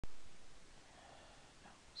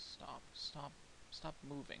Stop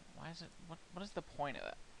moving. Why is it? What is the point of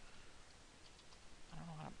that? I don't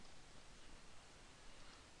know how to.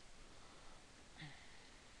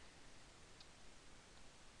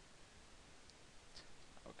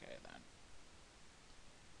 Okay then.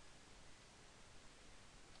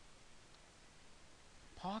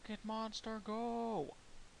 Pocket Monster, go!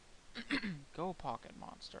 Go, Pocket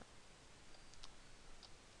Monster.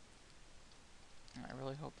 I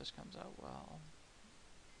really hope this comes out well.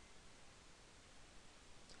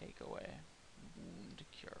 Take away. Wound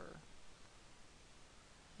cure.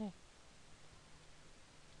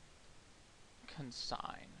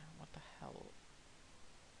 Consign. What the hell?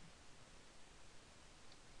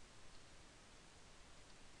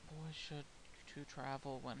 Boy should to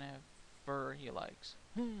travel whenever he likes.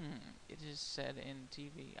 It is said in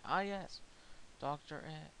TV. Ah yes. Dr.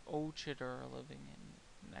 Ochiter living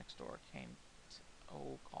in next door came to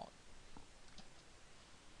call.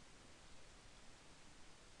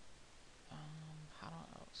 How do I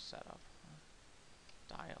set up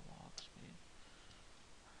dialogue speed?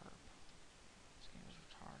 Herp. This game is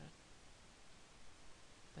retarded.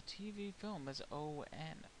 The TV film is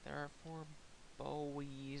ON. There are 4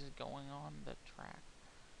 bowies going on the track.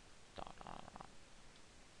 Dot dot dot.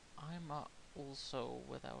 I'm also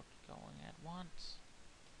without going at once.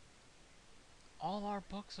 All our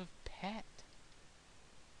books of pet.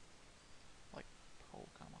 Like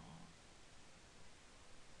Pokemon.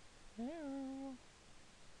 Hello.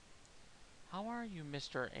 How are you,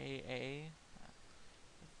 Mr. AA?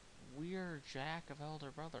 We're Jack of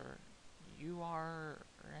Elder Brother. You are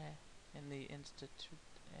in the Institute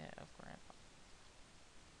of Grandpa.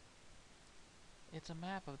 It's a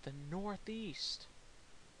map of the Northeast.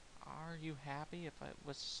 Are you happy if it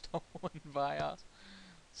was stolen by us?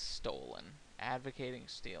 Stolen. Advocating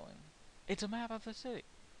stealing. It's a map of the city.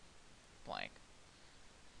 Blank.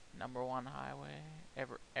 Number 1 highway.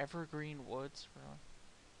 Evergreen Woods. Really?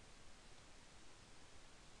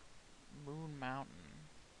 Moon Mountain.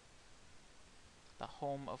 The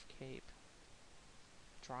home of Cape.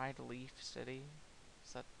 Dried Leaf City.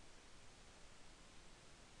 Is that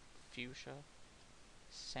Fuchsia?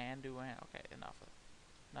 Sanduan. Okay, enough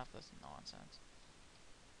of this nonsense.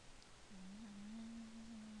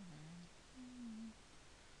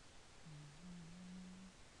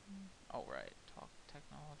 Oh right,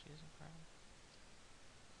 technology is incredible.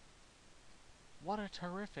 What a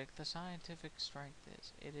terrific the scientific strength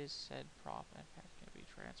is. It is said prop and pet can be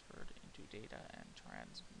transferred into data and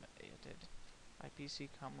transmitted by PC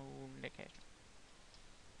communication.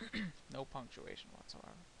 No punctuation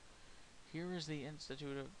whatsoever. Here is the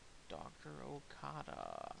Institute of Dr.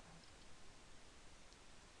 Okada.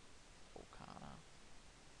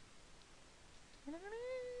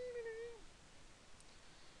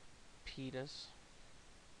 Petus.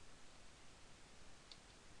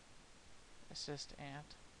 Assist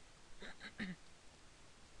Ant.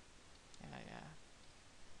 Yeah.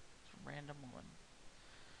 Random woman.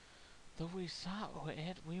 Though we saw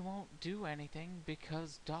it, we won't do anything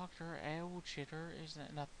because Dr. Ochiter is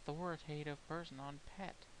an authoritative person on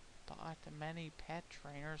pet. But many pet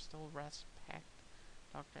trainers still respect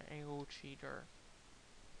Dr. Ochiter.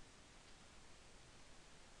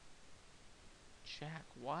 Jack,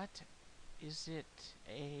 what? Is it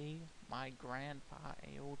my grandpa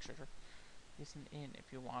Ochiter isn't in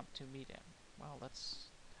if you want to meet him. Well, that's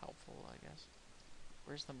helpful, I guess.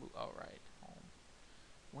 Where's the oh, right, home.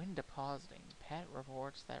 When depositing, pet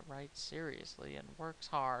reports that writes seriously and works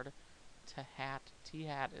hard to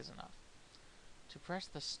T-hat is enough. To press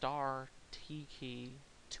the star T key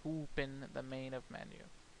to open the main of menu.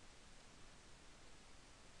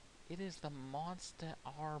 It is the Monster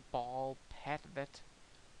R Ball pet that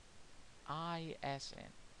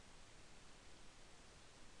ISN.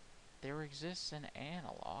 There exists an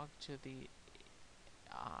analog to the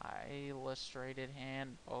illustrated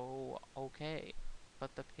hand. Oh, okay.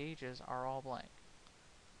 But the pages are all blank.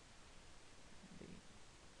 The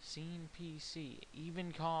Scene PC.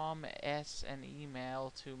 Evencom S an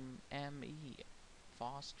email to ME.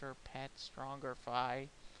 Foster Pet Stronger Fight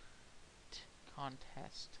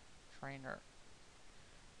Contest. Trainer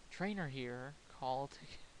here. Call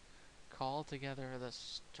together the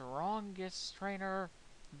strongest trainer.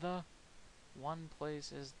 The one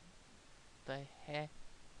place is the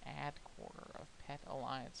headquarters of Pet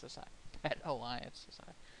Alliance Society.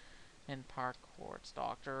 In Park Courts.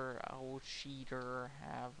 Dr. Ochiter,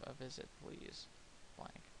 have a visit, please.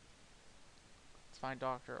 Blank. Let's find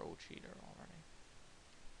Dr. Ochiter already.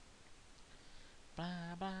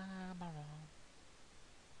 Blah, blah, blah, blah.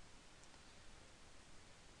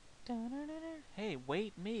 Hey,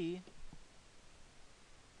 wait me.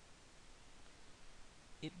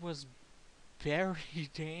 It was very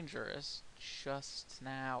dangerous just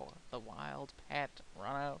now. The wild pet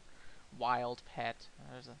run out. Wild pet.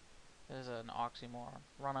 There's an oxymoron.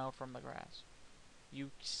 Run out from the grass.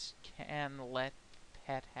 You can let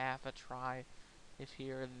pet have a try. If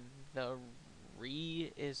here the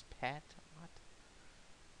is pet. What?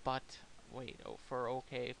 But wait. Oh, for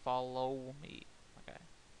okay. Follow me. Okay.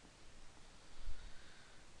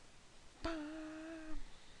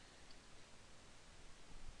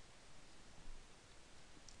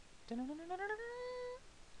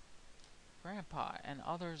 Grandpa and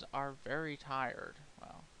others are very tired.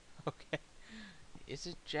 Well, okay. Is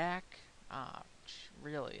it Jack? Ah,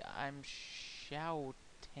 really, I'm shouting.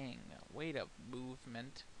 Wait a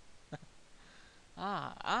movement.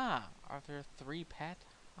 Are there three pet?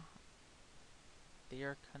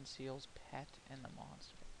 There conceals pet in the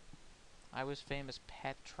monster. I was famous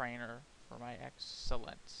pet trainer for my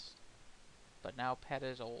excellence. But now pet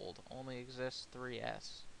is old. Only exists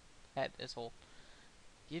 3S. Pet is old.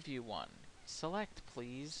 Give you one. Select,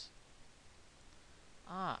 please.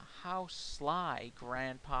 Ah, how sly,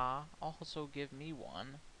 Grandpa. Also give me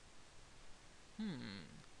one.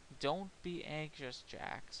 Don't be anxious,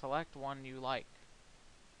 Jack. Select one you like.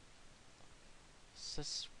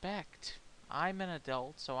 Suspect. I'm an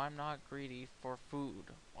adult, so I'm not greedy for food.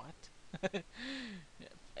 What?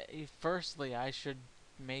 Firstly, I should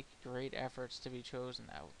make great efforts to be chosen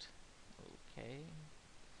out. Okay.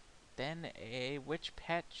 Then A, which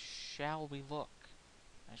pet shall we look?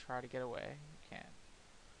 I try to get away. You can't.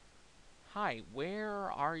 Hi,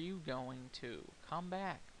 where are you going to? Come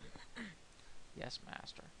back. Yes,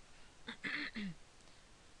 master.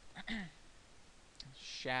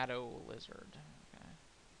 Shadow lizard. Okay.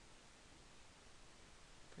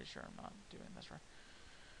 Pretty sure I'm not doing this right.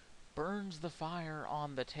 Burns the fire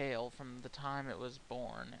on the tail from the time it was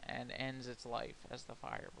born and ends its life as the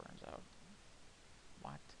fire burns out.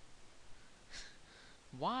 What?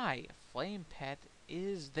 Why? Flame pet,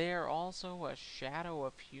 is there also a shadow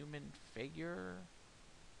of human figure?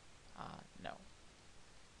 No.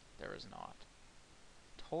 There is not.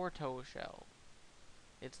 Tortoise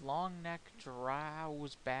its long neck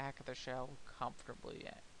draws back the shell comfortably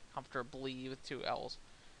with two L's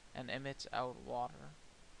and emits out water.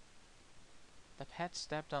 The pet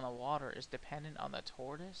stepped on the water is dependent on the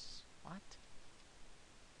tortoise? What?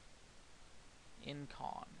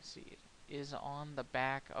 Incon seed is on the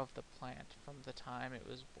back of the plant from the time it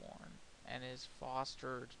was born and is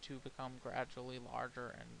fostered to become gradually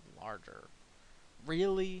larger and larger.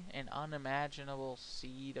 Really? An unimaginable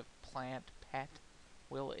seed of plant pet?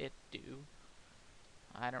 Will it do?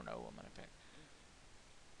 I don't know what I'm gonna pick.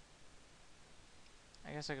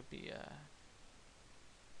 I guess I could be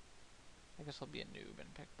I guess I'll be a noob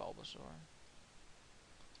and pick Bulbasaur.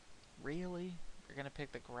 Really? You're gonna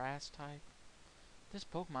pick the grass type? This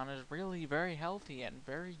Pokemon is really very healthy and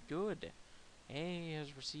very good. A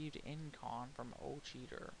has received Incon from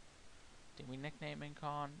O-Cheater. Did we nickname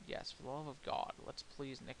Incon? Yes, for the love of God, let's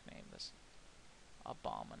please nickname this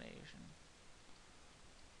abomination.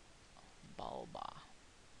 Bulba.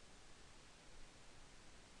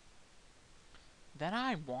 Then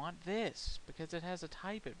I want this, because it has a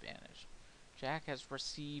type advantage. Jack has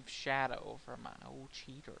received Shadow from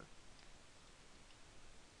O-Cheater.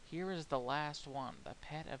 Here is the last one, the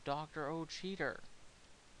pet of Dr. O-Cheater.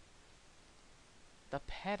 The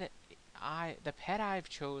pet I've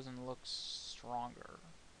chosen looks stronger.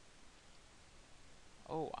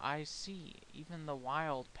 Oh, I see. Even the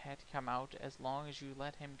wild pet come out as long as you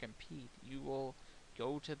let him compete. You will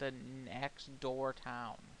go to the next door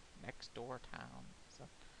town. Next door town. So,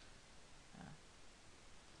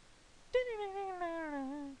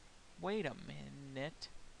 wait a minute.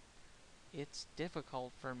 It's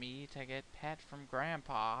difficult for me to get pet from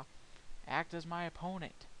Grandpa. Act as my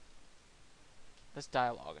opponent. This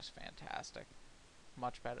dialogue is fantastic.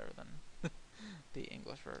 Much better than the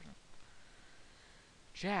English version.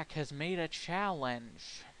 Jack has made a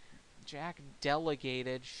challenge. Jack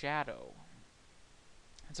delegated Shadow.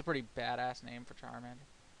 That's a pretty badass name for Charmander.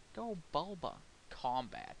 Go Bulba.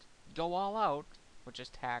 Combat. Go all out, which is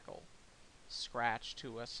tackle. Scratch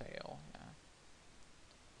to assail. Yeah.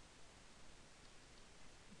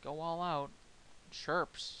 Go all out.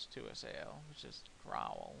 Chirps to assail, which is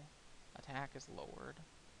growl. Attack is lowered.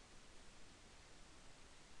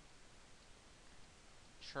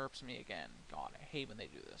 Chirps me again. God, I hate when they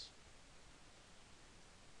do this.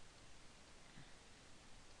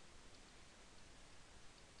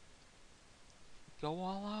 Go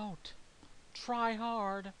all out. Try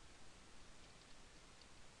hard.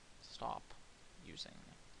 Stop using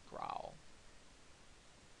growl.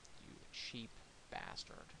 You cheap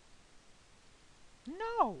bastard.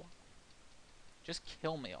 No! Just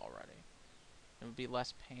kill me already. It would be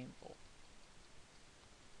less painful.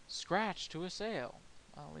 Scratch to assail.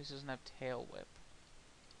 Well, at least it doesn't have tail whip.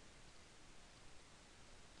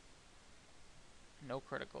 No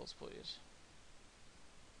criticals, please.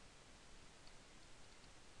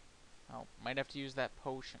 Oh, might have to use that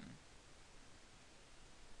potion.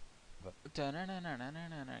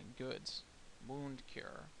 Goods. Wound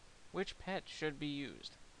cure. Which pet should be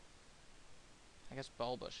used? I guess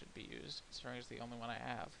Bulba should be used, considering it's the only one I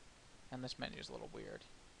have. And this menu's a little weird.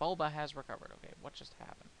 Bulba has recovered. Okay, what just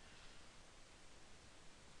happened?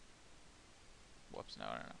 Whoops, no.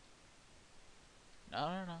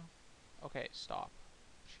 No. Okay, stop.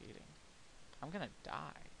 Cheating. I'm gonna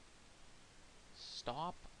die.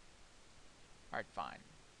 Stop. Alright, fine.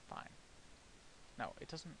 No, it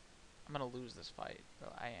doesn't... I'm gonna lose this fight.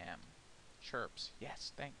 Well, I am. Chirps.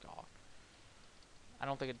 Yes, thank God. I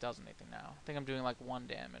don't think it does anything now. I think I'm doing like 1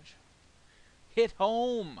 damage. Hit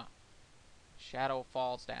home! Shadow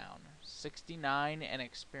falls down. 69 and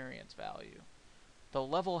experience value. The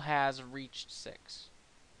level has reached 6.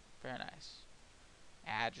 Very nice.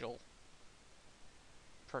 Agile.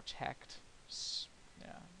 Protect.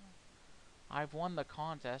 Yeah. I've won the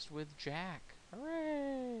contest with Jack.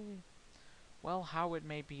 Hooray! Well, how it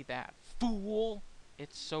may be that, fool!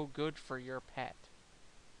 It's so good for your pet.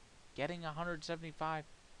 Getting $175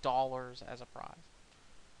 as a prize.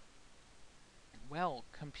 Well,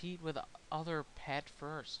 compete with other pet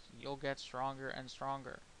first. You'll get stronger and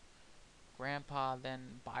stronger. Grandpa,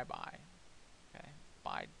 then bye-bye. Okay,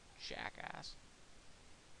 bye, jackass.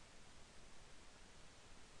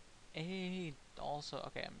 A also,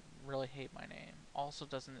 okay, I really hate my name. Also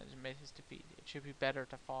doesn't admit his defeat. It should be better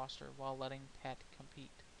to foster while letting pet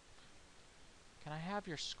compete. Can I have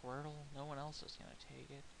your Squirtle? No one else is gonna take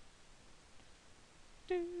it.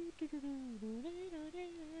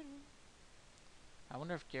 I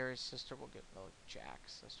wonder if Gary's sister will give, well,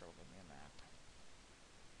 Jack's sister will give me a map.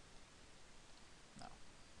 No.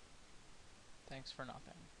 Thanks for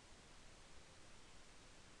nothing.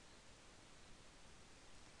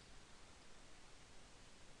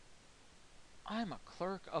 I'm a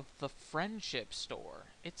clerk of the Friendship Store.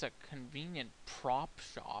 It's a convenient prop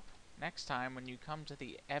shop. Next time when you come to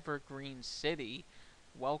the Evergreen City,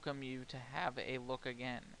 welcome you to have a look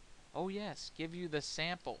again. Oh yes, give you the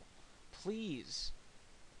sample. Please.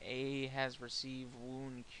 A has received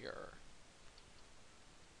wound cure.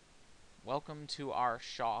 Welcome to our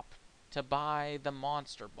shop to buy the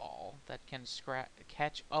monster ball that can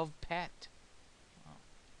catch of pet. Oh.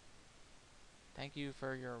 Thank you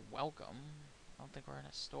for your welcome. I don't think we're in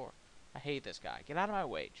a store. I hate this guy. Get out of my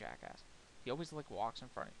way, jackass. He always, like, walks in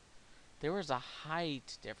front of you. There is a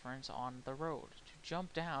height difference on the road. To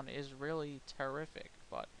jump down is really terrific,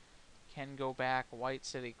 but can go back White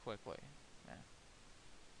City quickly. Yeah.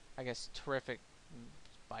 I guess terrific,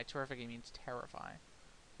 by terrific he means terrifying.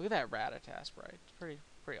 Look at that Rattata sprite. It's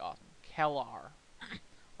pretty awesome. Kellar.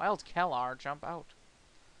 Wild Kellar, jump out.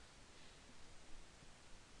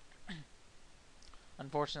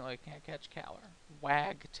 Unfortunately, I can't catch Kellar.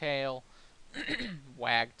 Wagtail.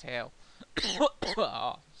 Wagtail.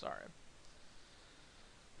 Oh, sorry.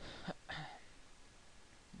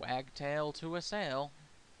 Wagtail to assail.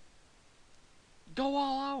 Go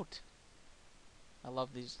all out! I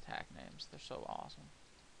love these attack names. They're so awesome.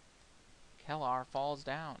 Kellar falls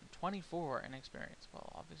down. 24 in experience.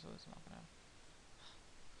 Well, obviously that's not gonna...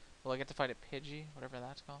 Will I get to fight a Pidgey? Whatever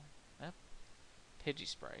that's called. Yep. Pidgey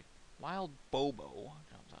sprite. Wild Bobo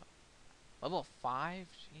jumps up. Level 5?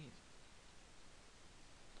 Jeez.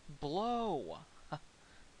 Blow!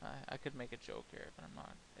 I could make a joke here, but I'm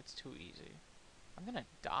not. It's too easy. I'm gonna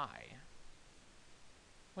die.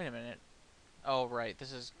 Wait a minute. Oh, right.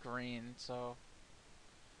 This is green, so...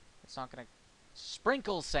 It's not gonna...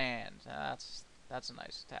 Sprinkle Sand! That's a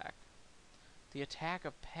nice attack. The attack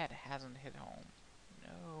of pet hasn't hit home.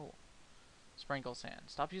 No. Sprinkle Sand.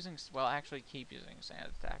 Stop using... Well, actually keep using sand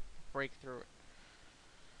attack. Break through it.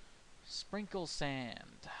 Sprinkle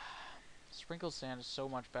Sand. Sprinkle Sand is so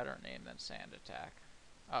much better name than Sand Attack.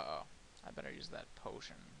 Uh-oh. I better use that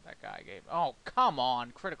potion that guy gave. Oh, come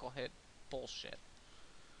on! Critical hit. Bullshit.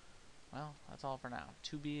 Well, that's all for now.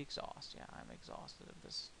 To be exhausted. Yeah, I'm exhausted of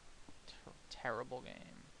this terrible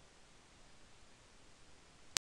game.